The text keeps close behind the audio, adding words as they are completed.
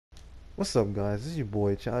What's up, guys? This is your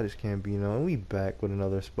boy Childish Cambino, and we back with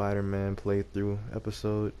another Spider-Man playthrough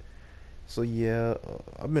episode. So yeah,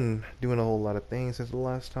 I've been doing a whole lot of things since the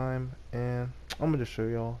last time, and I'm gonna just show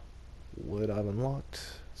y'all what I've unlocked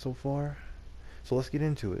so far. So let's get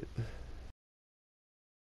into it.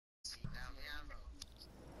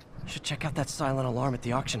 You should check out that silent alarm at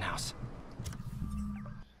the auction house.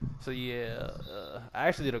 So yeah, I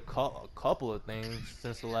actually did a couple of things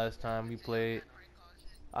since the last time we played.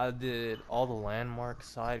 I did all the landmark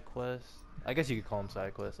side quests. I guess you could call them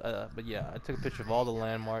side quests. But yeah, I took a picture of all the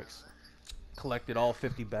landmarks, collected all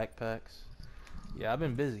 50 backpacks. Yeah, I've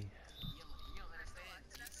been busy.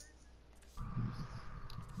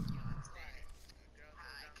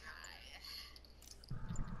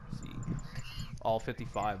 Let's see, all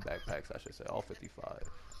 55 backpacks, I should say, all 55.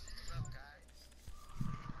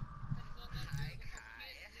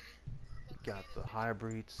 Got the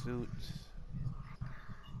hybrid suits,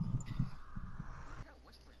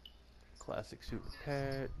 classic suit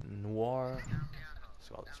repaired, noir,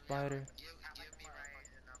 Scarlet Spider,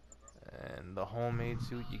 and the homemade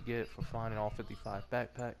suit you get for finding all 55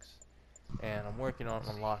 backpacks. And I'm working on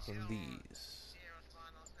unlocking these.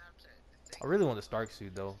 I really want the Stark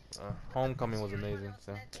suit though. Homecoming was amazing,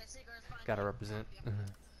 so gotta represent.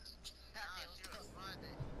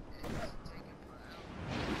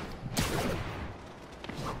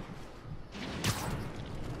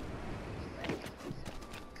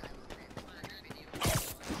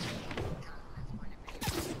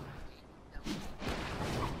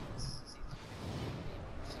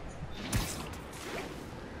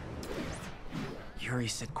 Yuri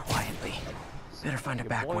said quietly. Better find a Your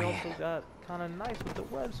back boy way also in. got kind of nice with the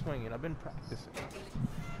web swinging. I've been practicing.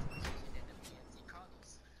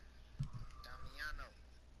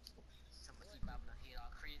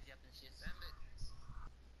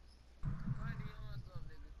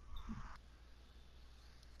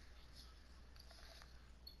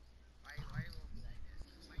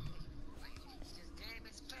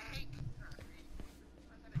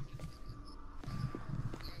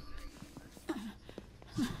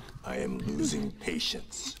 I am losing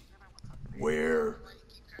patience. Where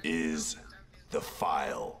is the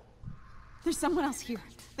file? There's someone else here.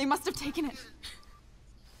 They must have taken it.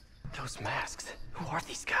 Those masks. Who are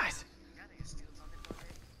these guys?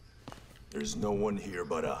 There's no one here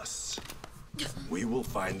but us. We will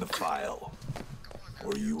find the file,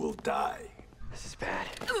 or you will die. This is bad.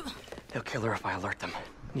 They'll kill her if I alert them.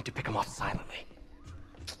 Need to pick them off silently.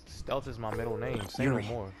 Stealth is my middle name. Say no Yuri,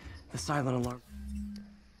 more. the silent alarm.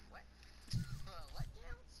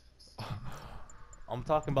 I'm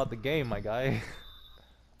talking about the game, my guy.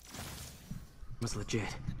 Was legit.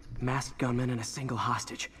 Masked gunman and a single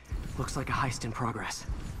hostage. Looks like a heist in progress.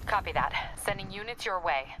 Copy that. Sending units your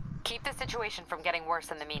way. Keep the situation from getting worse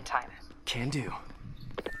in the meantime. Can do.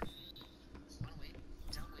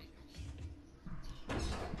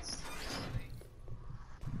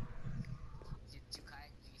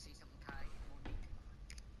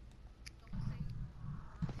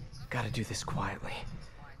 Gotta do this quietly.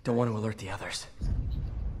 Don't want to alert the others.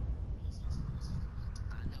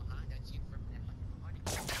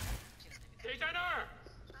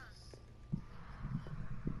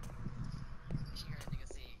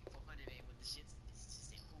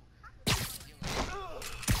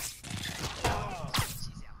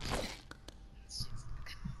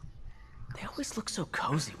 They always look so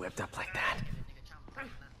cozy whipped up like that.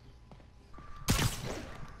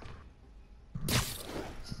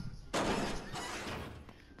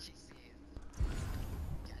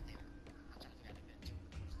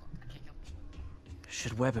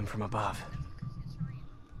 Should web him from above.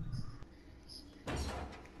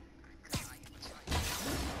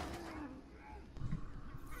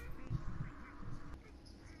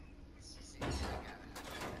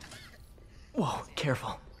 Whoa,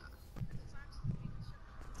 careful.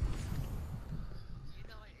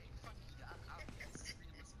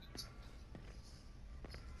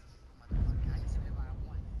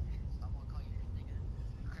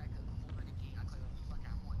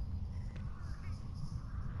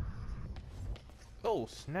 Oh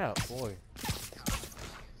snap, boy.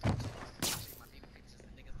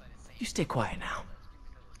 You stay quiet now.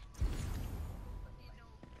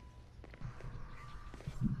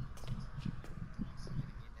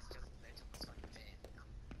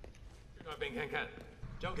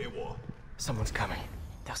 Someone's coming.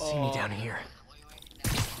 They'll see me down here.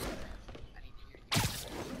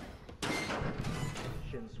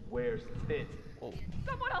 Wears thin.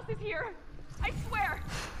 Someone else is here. I swear.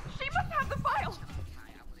 She must have the file.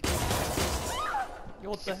 Yo,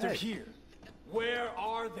 what the They're heck? here. Where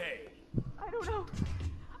are they? I don't know.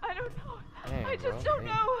 I don't know. bro. just don't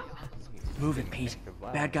Hey. know. Move it, Pete.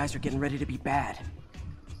 Survive. Bad guys are getting ready to be bad.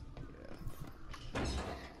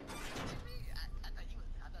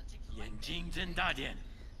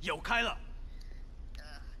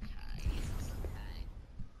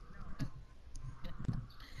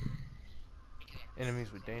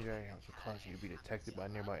 Enemies with danger items will cause you to be detected by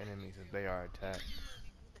nearby enemies as they are attacked.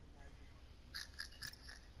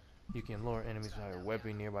 You can lure enemies by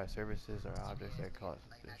webbing nearby surfaces or objects that cause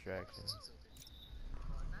distractions.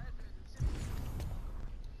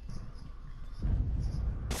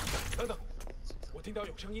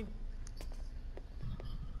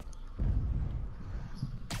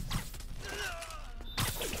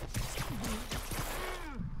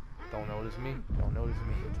 Don't notice me. Don't notice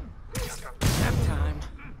me. Nap time.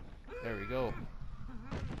 There we go.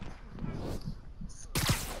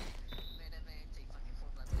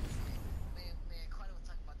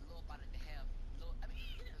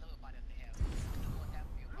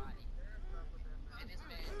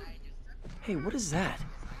 Hey, what is that?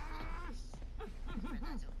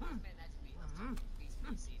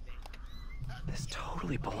 This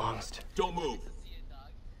totally belongs to... Don't move.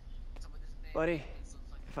 Buddy,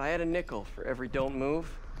 if I had a nickel for every don't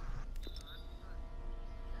move...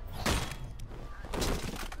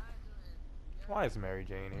 Why is Mary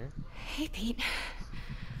Jane here? Hey, Pete.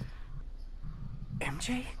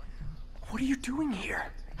 MJ? What are you doing here?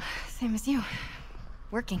 Same as you.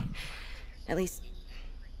 Working. At least,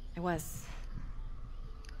 I was.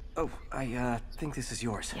 Oh, I think this is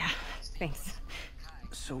yours. Yeah, thanks.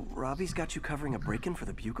 So, Robbie's got you covering a break-in for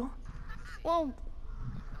the Bugle? Well,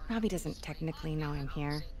 Robbie doesn't technically know I'm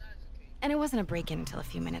here. And it wasn't a break-in until a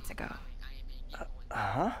few minutes ago.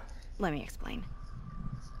 Uh-huh. Let me explain.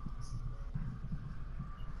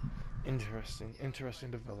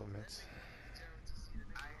 Interesting developments.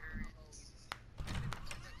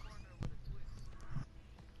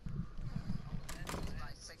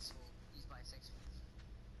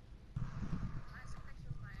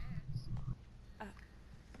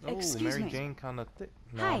 Oh, Excuse Mary me. Jane kind of thick.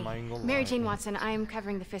 No, I'm not even Hi, gonna Mary lie. Jane Watson. I'm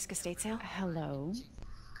covering the Fisk estate sale. Hello.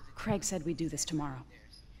 Craig said we'd do this tomorrow.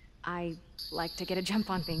 I like to get a jump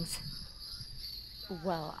on things.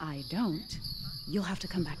 Well, I don't. You'll have to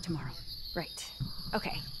come back tomorrow. Right.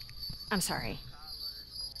 Okay. I'm sorry.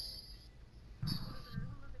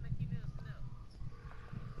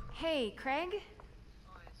 Hey, Craig?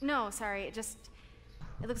 No, sorry. It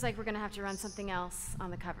looks like we're gonna have to run something else on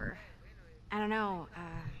the cover. I don't know.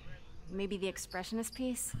 Maybe the expressionist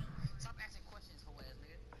piece?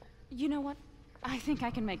 You know what? I think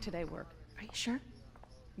I can make today work. Are you sure?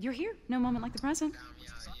 You're here. No moment like the present.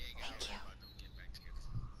 Thank you.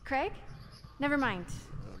 Craig? Never mind.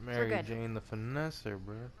 Mary good. Jane the finesser,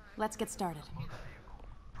 bro. Let's get started. Man,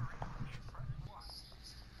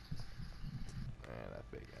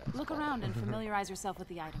 that big ass. Look around and familiarize yourself with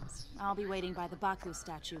the items. I'll be waiting by the Baku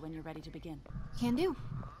statue when you're ready to begin. Can do.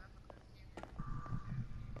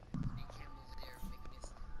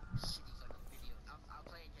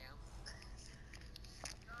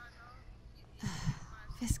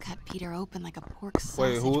 Fisk cut Peter open like a pork sausage.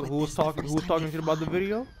 Wait, who with was this the talking? first Who was time talking they shit about the fought.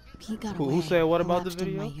 video? He got Who away. said what about the Left him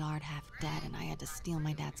video? in my yard half dead, and I had to steal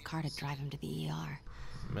my dad's car to drive him to the ER.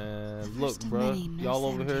 Man, The look, first of bro, many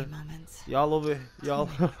y'all nurse over MJ here, moments.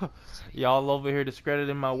 y'all over here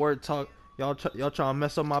discrediting my word talk. Y'all trying to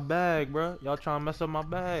mess up my bag, bro. Y'all trying to mess up my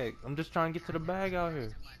bag. I'm just trying to get to the bag out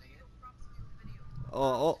here.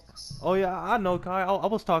 Oh yeah, I know, Kai. I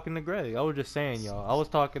was talking to Greg. I was just saying, y'all. I was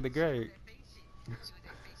talking to Greg.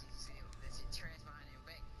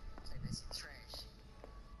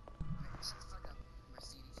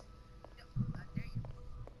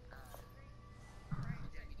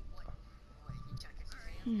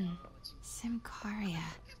 Simcaria.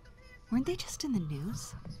 Weren't they just in the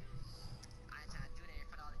news?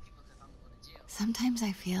 Sometimes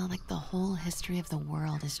I feel like the whole history of the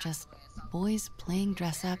world is just boys playing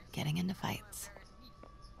dress up, getting into fights.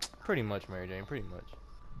 Pretty much, Mary Jane. Pretty much.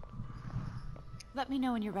 Let me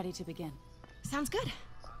know when you're ready to begin. Sounds good.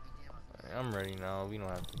 I'm ready now. We don't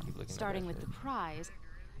have to keep looking. Starting at with that the prize,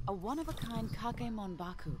 a one-of-a-kind Kakemon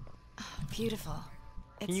Baku. Beautiful. shit.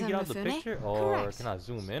 It's Can you a get out the Mifune? picture, or Correct. can I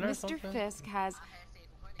zoom in or Mr. something? Fisk has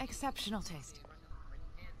exceptional taste.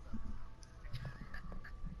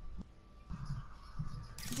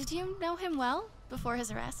 Did you know him well before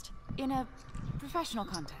his arrest? In a professional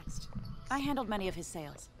context, I handled many of his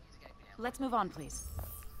sales. Let's move on, please.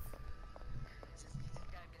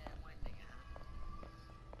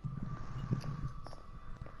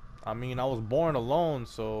 I mean, I was born alone,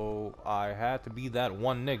 so I had to be that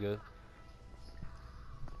one nigga.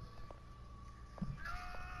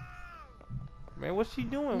 Man, what's she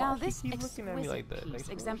doing? Now Why this she keep looking at me like that? exquisite Like, piece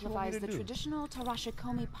what she want me exemplifies to the do? traditional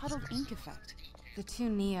Tarashikomi puddled ink effect. The two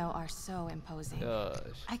Neo are so imposing.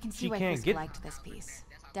 I can see she why can't Fisk get. liked this piece.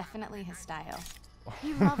 Definitely his style.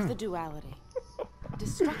 He loved the duality.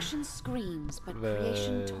 Destruction screams, but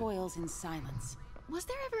creation Man. toils in silence. Was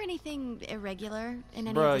there ever anything irregular in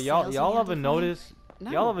any Bruh, of the sales y'all you ever handled for me? notice?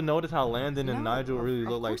 No. Y'all ever notice how Landon and No, Nigel really of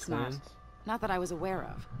look like course not. twins? Not that I was aware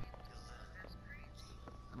of.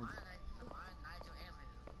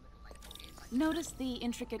 Notice the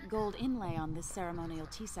intricate gold inlay on this ceremonial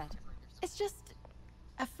tea set. It's just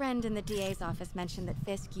a friend in the DA's office mentioned that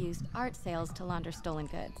Fisk used art sales to launder stolen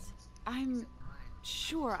goods. I'm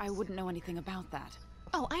sure I wouldn't know anything about that.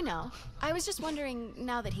 Oh, I know. I was just wondering,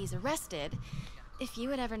 now that he's arrested, if you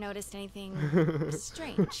had ever noticed anything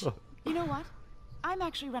strange. You know what? I'm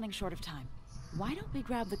actually running short of time. Why don't we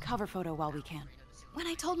grab the cover photo while we can? When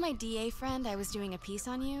I told my DA friend I was doing a piece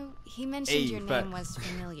on you, he mentioned your name was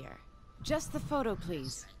familiar. Just the photo,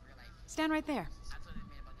 please. Stand right there.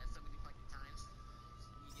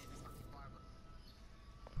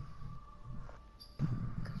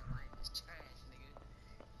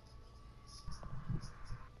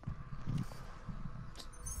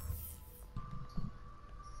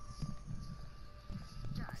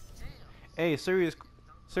 Hey, serious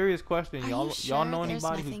question. Are Y'all you sure know there's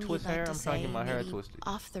anybody who nothing twists you'd like hair? to I'm trying to get say, my hair maybe twisted.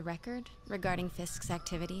 off the record regarding Fisk's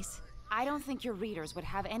activities? I don't think your readers would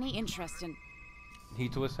have any interest in... He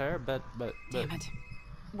twists hair? Bet. Damn it.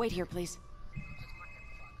 Wait here, please.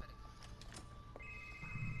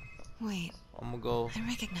 Wait, I'm gonna go I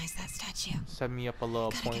recognize that statue. set me up a little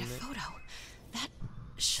Gotta get a appointment. photo. That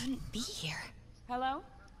shouldn't be here. Hello?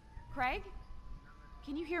 Craig?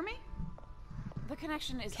 Can you hear me? The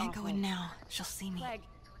connection is Can't awful. go in now. She'll see me. Craig,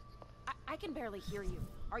 I can barely hear you.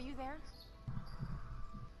 Are you there?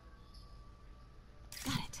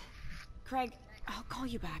 Got it. Craig, I'll call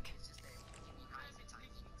you back.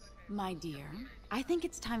 My dear, I think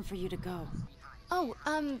it's time for you to go. Oh,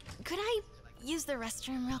 could I use the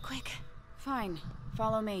restroom real quick? Fine.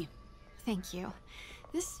 Follow me. Thank you.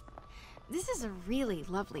 This is a really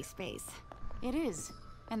lovely space. It is.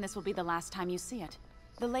 And this will be the last time you see it.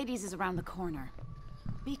 The ladies is around the corner.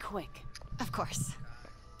 Be quick. Of course.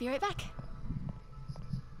 Be right back.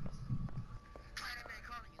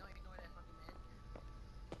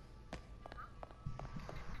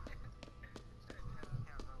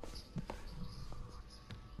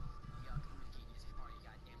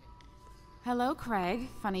 Hello, Craig.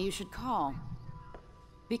 Funny you should call.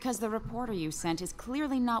 Because the reporter you sent is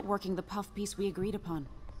clearly not working the puff piece we agreed upon.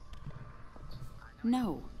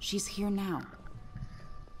 No, she's here now.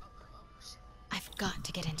 I've got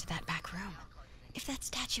to get into that back room. If that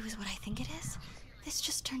statue is what I think it is, this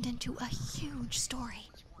just turned into a huge story.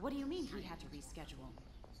 What do you mean he had to reschedule?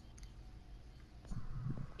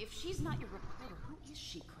 If she's not your reporter, who is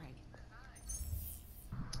she, Craig?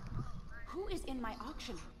 Who is in my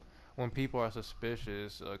auction? When people are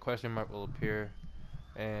suspicious, a question mark will appear,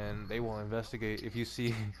 and they will investigate if you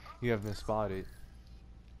see you have been spotted.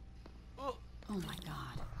 Oh my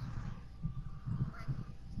god.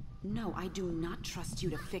 No, I do not trust you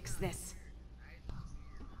to fix this.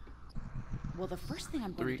 Well, the first thing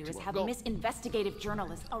I'm going to do is have Miss Investigative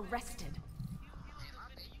Journalist arrested.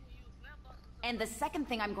 And the second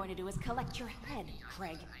thing I'm going to do is collect your head,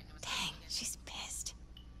 Craig. Dang, she's pissed.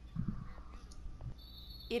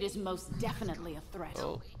 It is most definitely a threat.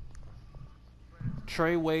 Oh.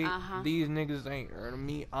 Trey, wait. These niggas ain't heard of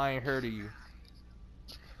me. I ain't heard of you.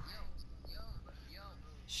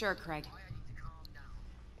 Sure, Craig.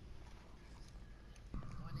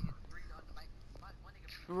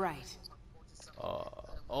 Right.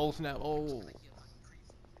 Oh snap. Oh.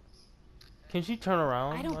 Can she turn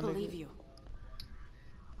around? I don't my believe nigga? you.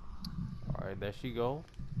 Alright, there she go.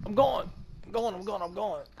 I'm going. I'm going.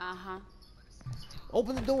 Uh-huh.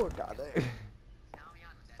 Open the door, goddamn.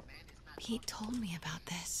 Pete told me about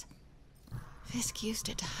this. Fisk used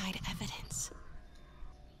it to hide evidence.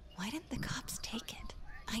 Why didn't the cops take it?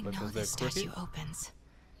 I know Because this they're statue crooked? opens.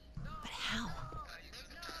 But how?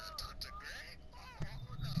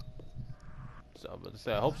 So I was about to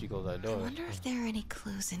say, I hope she goes that I door. wonder if there are any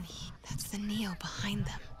clues in here. That's the Neo behind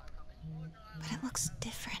them. But it looks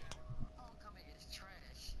different.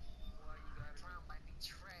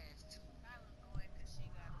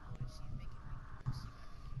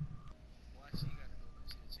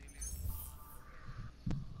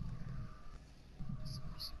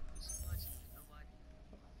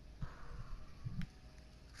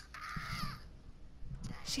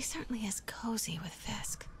 She certainly is cozy with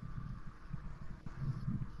Fisk.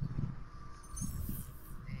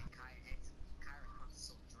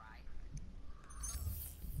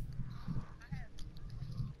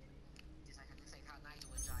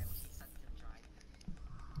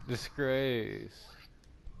 Disgrace.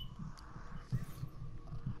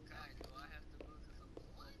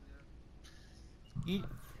 Eat.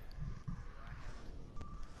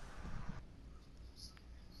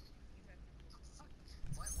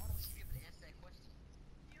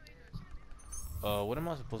 What am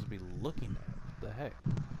I supposed to be looking at? What the heck?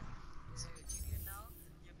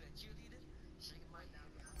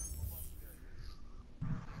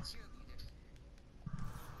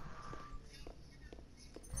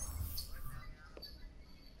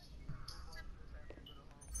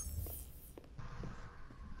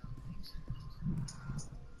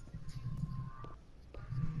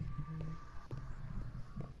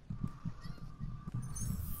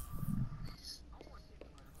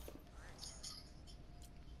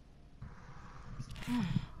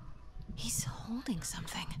 He's holding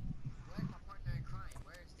something.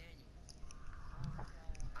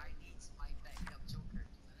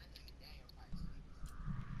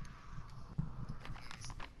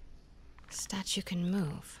 Statue can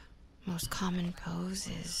move. Most common pose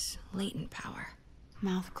is latent power.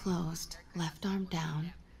 Mouth closed, left arm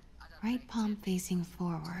down, right palm facing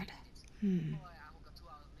forward.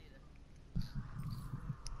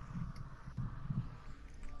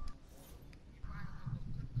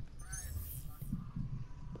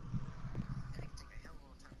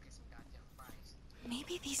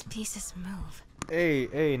 Maybe these pieces move.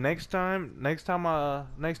 Hey, next time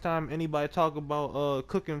anybody talk about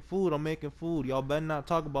cooking food or making food, y'all better not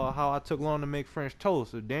talk about how I took long to make French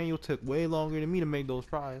toast. So Daniel took way longer than me to make those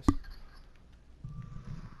fries.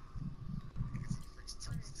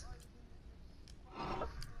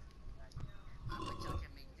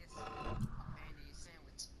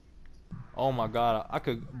 Oh my god, I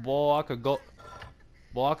could go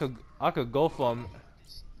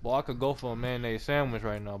for a mayonnaise sandwich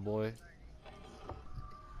right now, boy.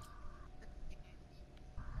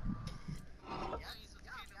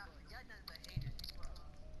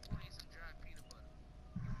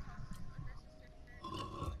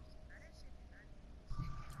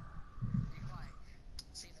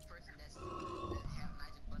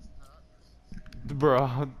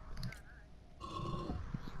 Bro.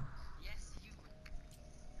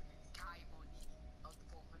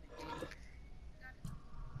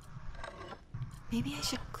 Maybe I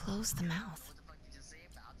should close the mouth.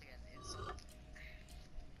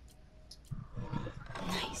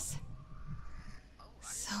 Nice.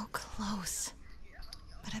 So close.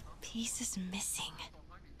 But a piece is missing.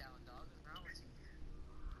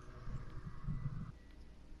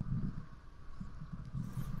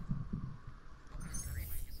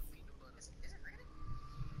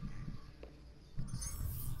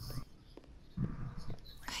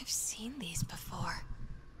 I've seen these before.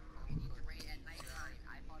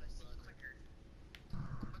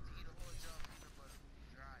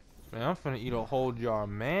 Man, I'm finna eat a whole jar of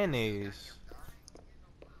mayonnaise.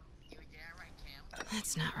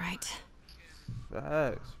 That's not right.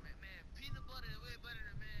 Facts.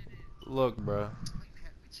 Look, bruh.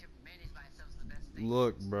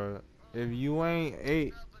 Look, bruh. If you ain't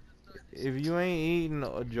eating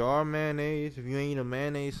a jar of mayonnaise, if you ain't eating a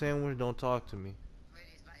mayonnaise sandwich, don't talk to me.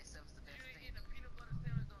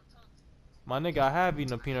 My nigga, I have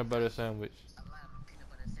eaten a peanut butter sandwich.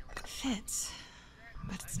 Fits,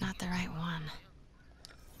 but it's not the right one.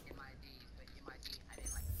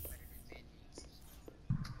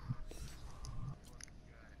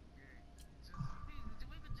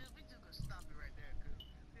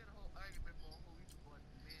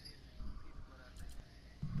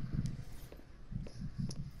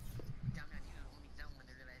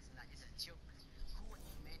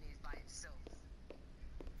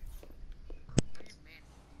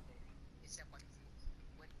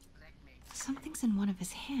 Something's in one of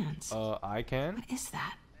his hands. I can? What is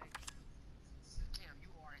that?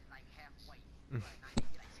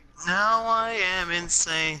 Now I am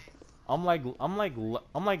insane. I'm like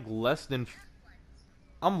less than.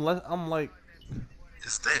 I'm like.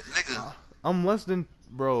 It's that nigga. I'm less than,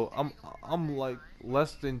 bro. I'm like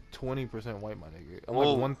less than 20% white, my nigga. I'm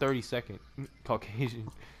Whoa. like 1/32 Caucasian.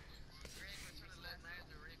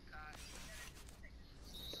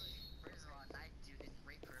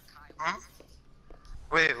 Huh?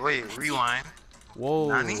 Wait, rewind. Whoa.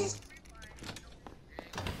 Nani?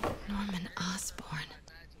 Norman Osborn.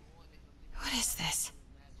 What is this?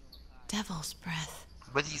 Devil's breath.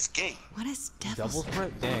 But he's gay. What is devil's Devil's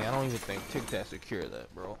breath? Dang, I don't even think Tic Tac secure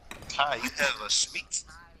that, bro. Hi, you have a sweet.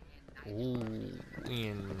 Ooh,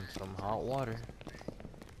 in some hot water.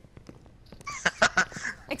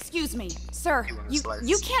 Excuse me, sir. You wanna You slice?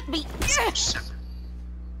 you can't be.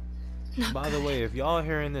 By the way, if y'all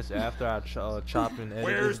hearing this after I chop and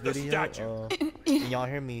edit this video, and y'all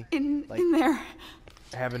hear me like in there.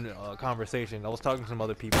 having a conversation, I was talking to some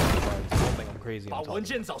other people. So don't think I'm crazy. I'm talking.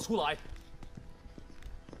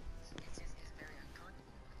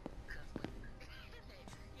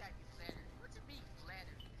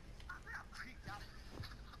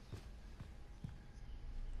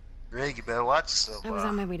 Greg, you better watch yourself. I was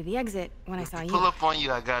on my way to the exit when I saw you. Pull up on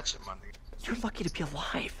you, I got you, my nigga. You're lucky to be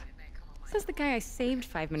alive. This is the guy I saved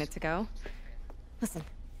 5 minutes ago. Listen,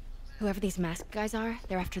 whoever these masked guys are,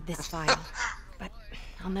 they're after this file. But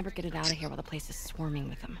I'll never get it out of here while the place is swarming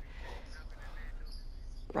with them.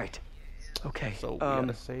 Right. Okay. So we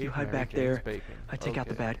gotta save you hide Mary back Jane's there. bacon. I take out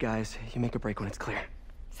the Okay. bad guys. You make a break when it's clear.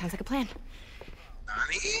 Sounds like a plan.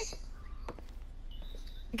 Nani?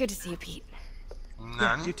 Good to see you, Pete. Yeah,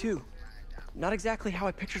 Nani? you too. Not exactly how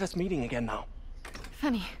I pictured us meeting again, though.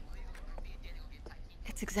 Funny.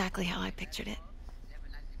 It's exactly how I pictured it.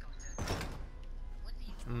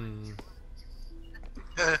 I'm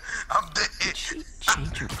dead.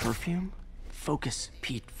 Change your perfume? Focus,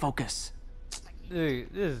 Pete, focus.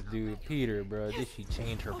 Dude, this dude, Peter, bro, did she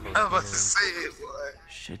change her I was about to perfume? say it, boy.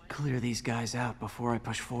 Should clear these guys out before I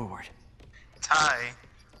push forward. Ty.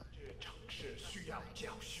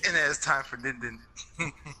 And it's time for Din.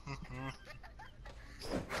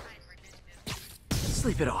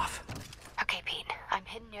 Sleep it off. Okay, Pete. I'm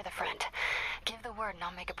hidden near the front. Give the word and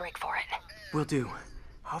I'll make a break for it. Will do.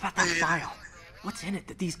 How about that file? What's in it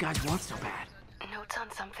that these guys want so bad? Notes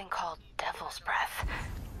on something called Devil's Breath.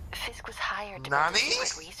 Fisk was hired to Nani? build a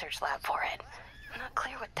secret research lab for it. Not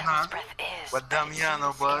clear what Devil's Breath is. But but it Damiano,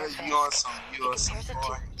 seems boy, to you on Fisk. some, It you on some, compares it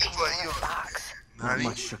boy. to Boy, you Pandora's on box. Not Nani?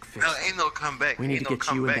 much shook Fisk. No, ain't no comeback. We need Ain't to no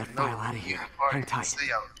get you and comeback. that file No, out of here. part. Hang tight. Stay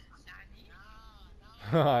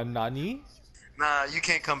out. Nani? Nah, you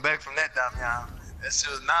can't come back from that, Damiano. That's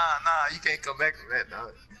just, nah, you can't come back from that,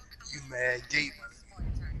 dog. You mad gate,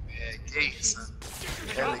 mad gate, son.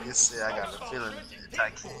 That nigga said I got a feeling that I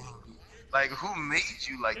can't. Like, who made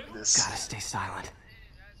you like this? Gotta stay silent.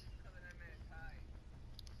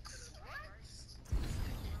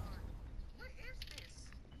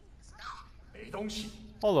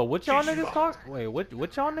 Hold on, what y'all niggas talk? Wait, what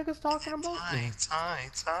y'all niggas talking about?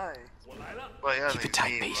 Ty. Boy, y'all Keep it niggas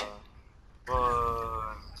tight, mean, Pete. Boy.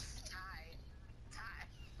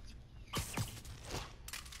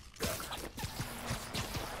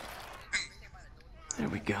 There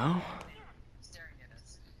we go.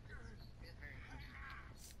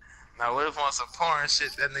 Now what if on some porn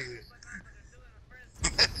shit that nigga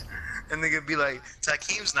that nigga be like,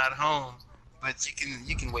 Takeem's not home, but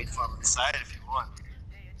you can wait for him inside if you want.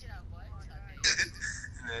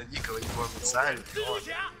 And then you can wait for him inside if you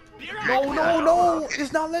want. No,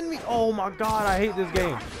 it's not letting me. Oh my god, I hate this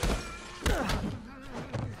game.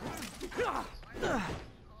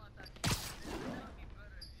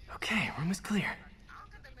 Okay, room is clear.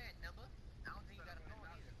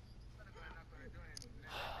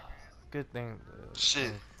 Good thing.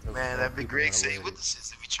 Shit, man, that big Greg say with the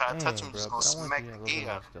shits. If you try to touch him, bro, just but gonna I want smack you to the get gay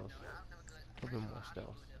out. A little bit more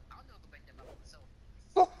stealth.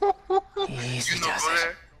 Easy You know does go it.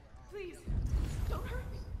 there? Please, don't hurt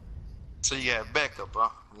me. So you got backup, huh?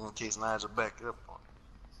 In case Nigel back up on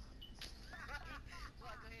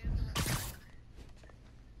you.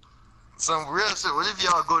 Some real shit. What if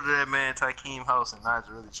y'all go to that man Takeem house and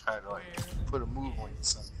Nigel really try to like put a move on you or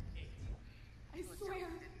something? I swear.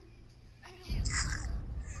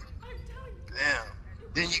 I'm telling you. Damn.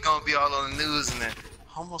 Then you gonna be all on the news and that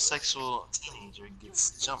homosexual teenager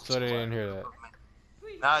gets jumped. So they didn't hear that.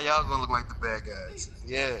 Now y'all gonna look like the bad guys.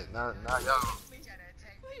 Yeah, now y'all.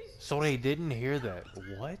 So they didn't hear that.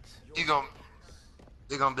 What? They're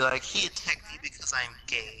gonna be like, he attacked me because I'm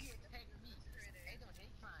gay.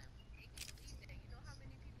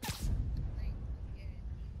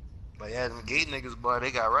 But yeah, them gay niggas, boy,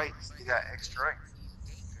 they got rights. They got extra rights.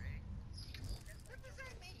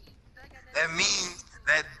 That means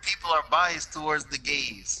that people are biased towards the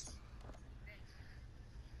gays.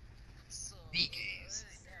 The gays.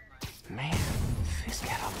 Man, Fisk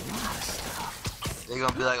had a lot of stuff. They're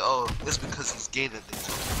gonna be like, oh, it's because he's gay that they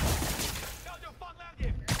took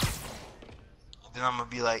him. Then I'm gonna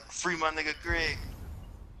be like, free my nigga Greg.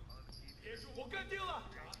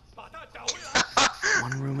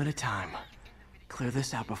 One room at a time. Clear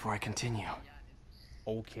this out before I continue.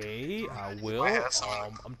 Okay, I will. Might have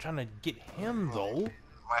some- I'm trying to get him though.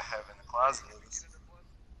 Might have in the closet.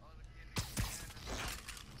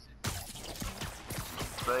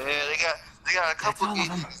 But yeah, they got a couple all of gay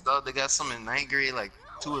them. niggas though. They got some in 9th grade, like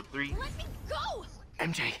 2 or 3. Let me go!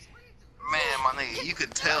 MJ, Man, my Oh, nigga, you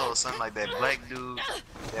could tell something like that black dude,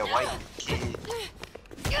 that white kid.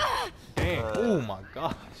 Damn. Oh my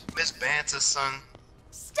gosh. Miss Banter's son.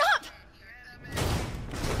 Stop!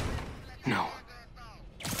 No.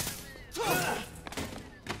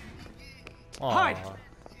 Hide.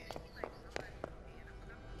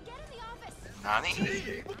 Nani?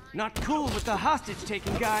 Not cool with the hostage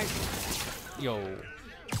taking, guys. Yo.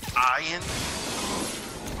 Ian?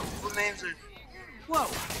 What names are... Whoa,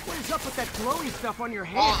 what is up with that glowy stuff on your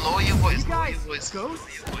hand? Oh, lawyer voice, You guys, lawyer voice.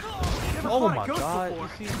 ghosts? Lawyer voice. Never Oh fought a my ghost god. before.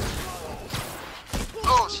 You see?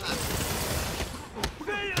 Oh, shit.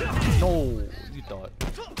 No, you thought.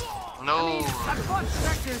 No. I've fought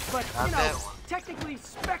specters, but, Not you that know, one. technically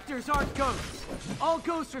specters aren't ghosts. All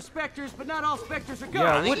ghosts are specters, but not all specters are ghosts.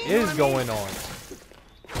 Yeah, what You know is I mean? going on?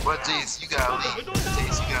 But Jace, you gotta leave.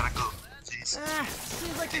 Jace, you gotta go. Jace.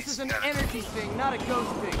 Seems like this is an energy thing, not a ghost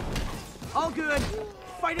thing. All good.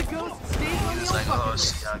 Fight a ghost, stays on the It's old like, bucket oh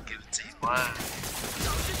list. shit, I'll give it to you. What?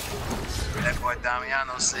 That boy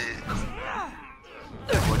Damiano said.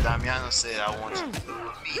 That boy Damiano said, I want you to do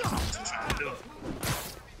with me. What you trying to do?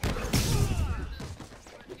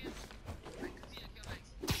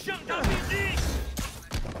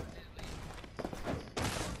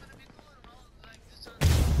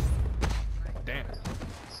 Damn.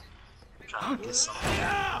 Trying to get something.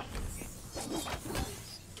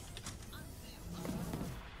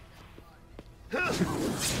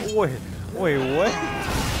 Wait, what?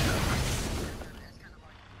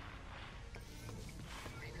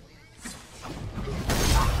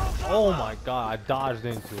 Oh my god, I dodged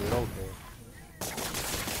into it. Okay.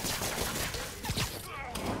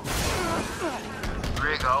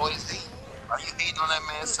 Greg always hate. Are you hating on that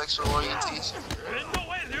man's sexual orientation?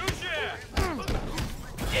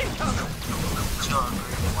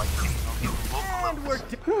 And we're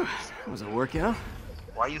done. Was it a workout?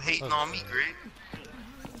 Why you hating on me, Greg?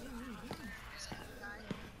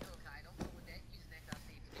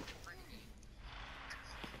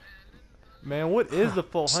 Man, what is the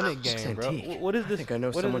 400 game, Looks bro? antique. What is this? I think I know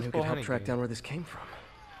what is someone this who could help 400 track game? down where this came from.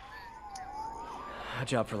 A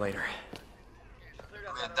job for later.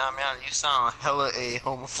 Man, Damiano, you sound hella a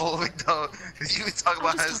homophobic, dog. You be talking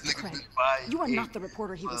about how this nigga been buying. You are not the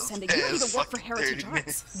reporter he was sending. You don't even work for Heritage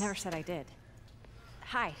Arts. Never said I did.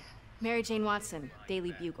 Hi, Mary Jane Watson,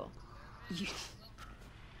 Daily Bugle.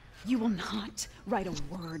 You will not write a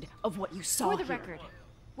word of what you saw For the here. record,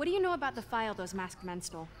 what do you know about the file those masked men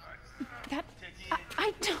stole? That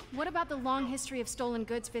I don't. What about the long history of stolen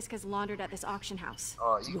goods Fisk has laundered at this auction house?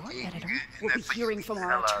 Oh, you Your gay, editor nigga. will be That's why you hearing beat from the our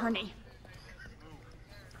hell out of attorney.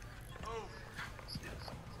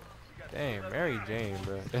 Damn, Mary Jane,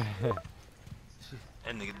 bro.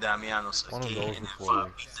 That nigga Damiano's a One of gay those and then before.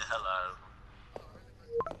 fuck beat the hell out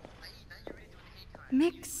of him.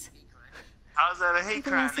 Mix. How's that a hate The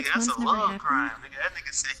crime, last nigga? 6 That's a months never love happened. crime, nigga. That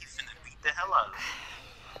nigga said he finna beat the hell out of him.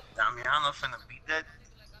 Damiano finna beat that.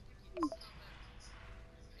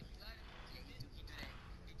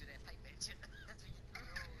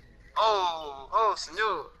 Oh,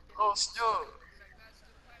 senor. Oh, senor.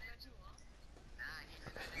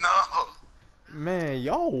 No. Man,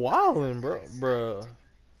 y'all wildin', bro.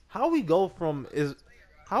 How we go from is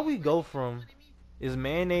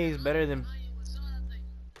mayonnaise better than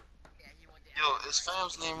Yo, is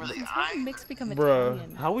fam's name really Since when did Ian? Mix become bruh?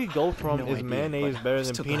 Italian? How we go from No is idea, mayonnaise but better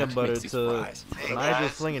than still peanut glad butter Mix these to fries. Hey, Nigel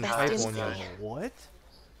guys. slinging Best pipe in on y'all? style. What?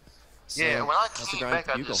 Yeah, when I how's the came grind back,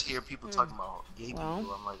 for I Bugle? just hear people talking about gay people.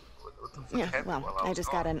 Well, I'm like, what the fuck Yeah, happened well, while I was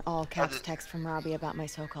just gone? got an all caps did- text from Robbie about my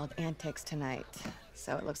so-called antics tonight.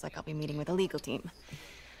 So it looks like I'll be meeting with a legal team.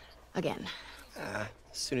 Again. As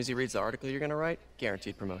soon as he reads the article you're gonna write,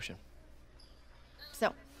 guaranteed promotion.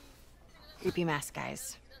 So, creepy mask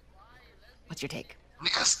guys. What's your take?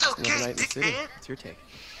 Nigga still Another night gay, in the city. dickhead. What's your take?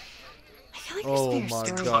 I feel like Oh there's my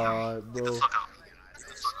fair stories. god, Get the bro. fuck out. Get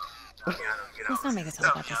the fuck out. Damiano, get Let's out. not make this all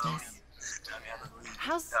about Damiano, business. Damiano, leave.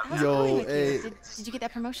 How's Damiano. it Yo, going with hey. you? Did you get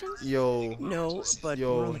that promotion? Yo, No, but we're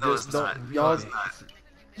yo, on the No, it's just not. don't No, y'all. it's not.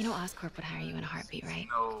 You know Oscorp would hire you in a heartbeat, right?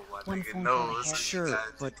 No, my One nigga, phone no. call Listen, ahead. sure, you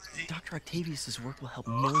but gotta- Dr. Octavius's work will help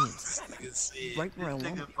millions. Right where I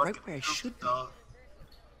want to be, right where I should be.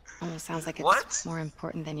 Almost sounds like it's What? more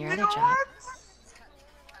important than your Nigga, other job. what?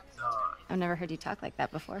 Dog. I've never heard you talk like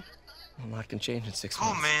that before. A lot can change in 6 Who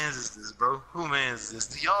months. mans is this, bro? Who mans is this?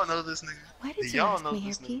 Do y'all know this nigga? Why Do did you y'all ask know me here,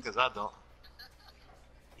 this nigga? Pete? Because I don't.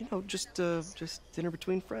 You know, just dinner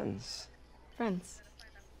between friends. Friends.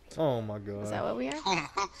 Oh my Is god. that what we are? Who, I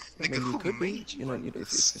nigga, mean, you who could be. made You know, if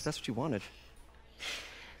that's what you wanted.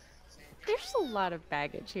 There's a lot of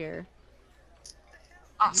baggage here.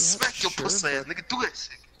 I'll smack your sure, pussy ass, nigga. Do that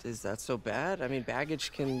shit. Is that so bad? I mean,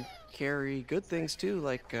 baggage can carry good things too,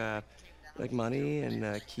 like money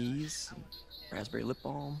and keys, raspberry lip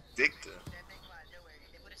balm. Victor.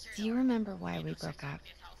 Do you remember why we broke up?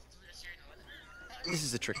 This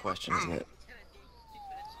is a trick question, isn't it?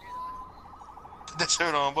 Put that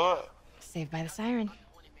shirt on, bud. Saved by the siren.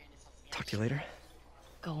 Talk to you later.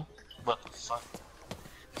 Go. What the fuck?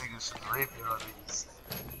 Niggas should rape y'all niggas.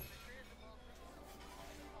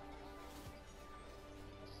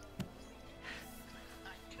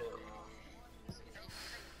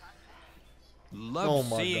 Love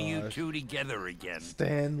my seeing you gosh. two together again.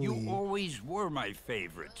 Stan You Lee. always were my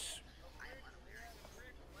favorites.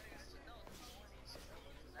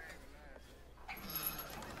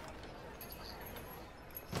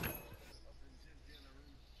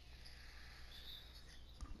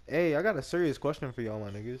 Hey, I got a serious question for y'all, my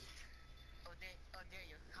niggas.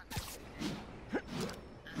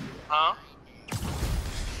 Huh?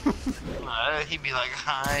 Nah, he'd be like,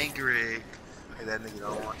 hi, Greg. Hey, that nigga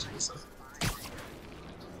don't want you, so.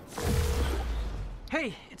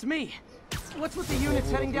 Hey, it's me. What's with the units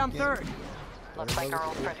heading down third? Looks like our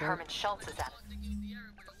old friend Herman Schultz is at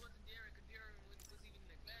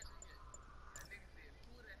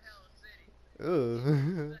it.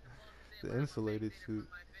 Ugh. The insulated suit.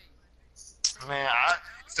 Man,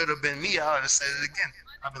 if it had been me, I would have said it again.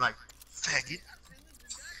 I'd be like, faggot.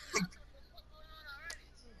 I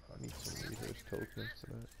need some research tokens for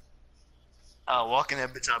that. I'll walk in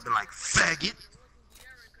that bitch, I'd be like, faggot.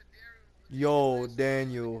 Yo,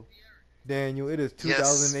 Daniel. Daniel, it is Yes.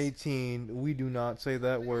 2018. We do not say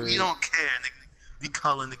that word. We don't care, nigga. We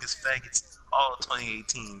calling niggas faggots all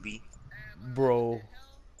 2018, B. Bro.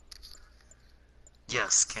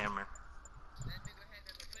 Yes, Cameron.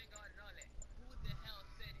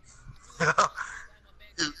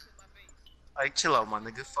 Like, chill out, my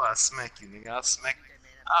nigga. Before I smack you, nigga.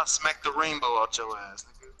 I'll smack the rainbow out your ass,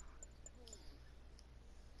 nigga.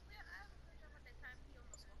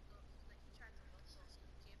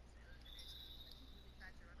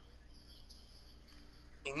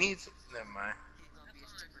 He needs it. Never mind.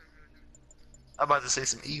 I'm about to say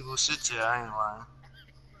some evil shit to you, I ain't lying.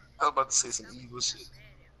 I was about to say some evil shit.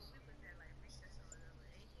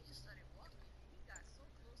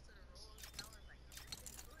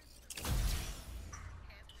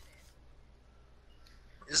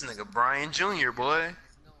 This nigga Brian Jr., boy.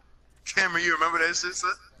 Cameron, you remember that shit,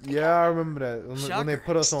 son? Yeah, I remember that. When they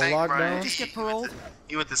put us on Stank lockdown. Brian. Just get paroled?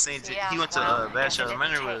 He went to St. Yeah, he went to well, Bash it didn't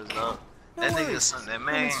Elementary with take. us, No that worries. nigga, son, that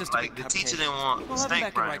man, Herman's just a like, big the teacher cupcake. didn't want We'll have him Stank back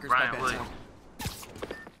at Brian, Rikers by Brian bedtime. Williams.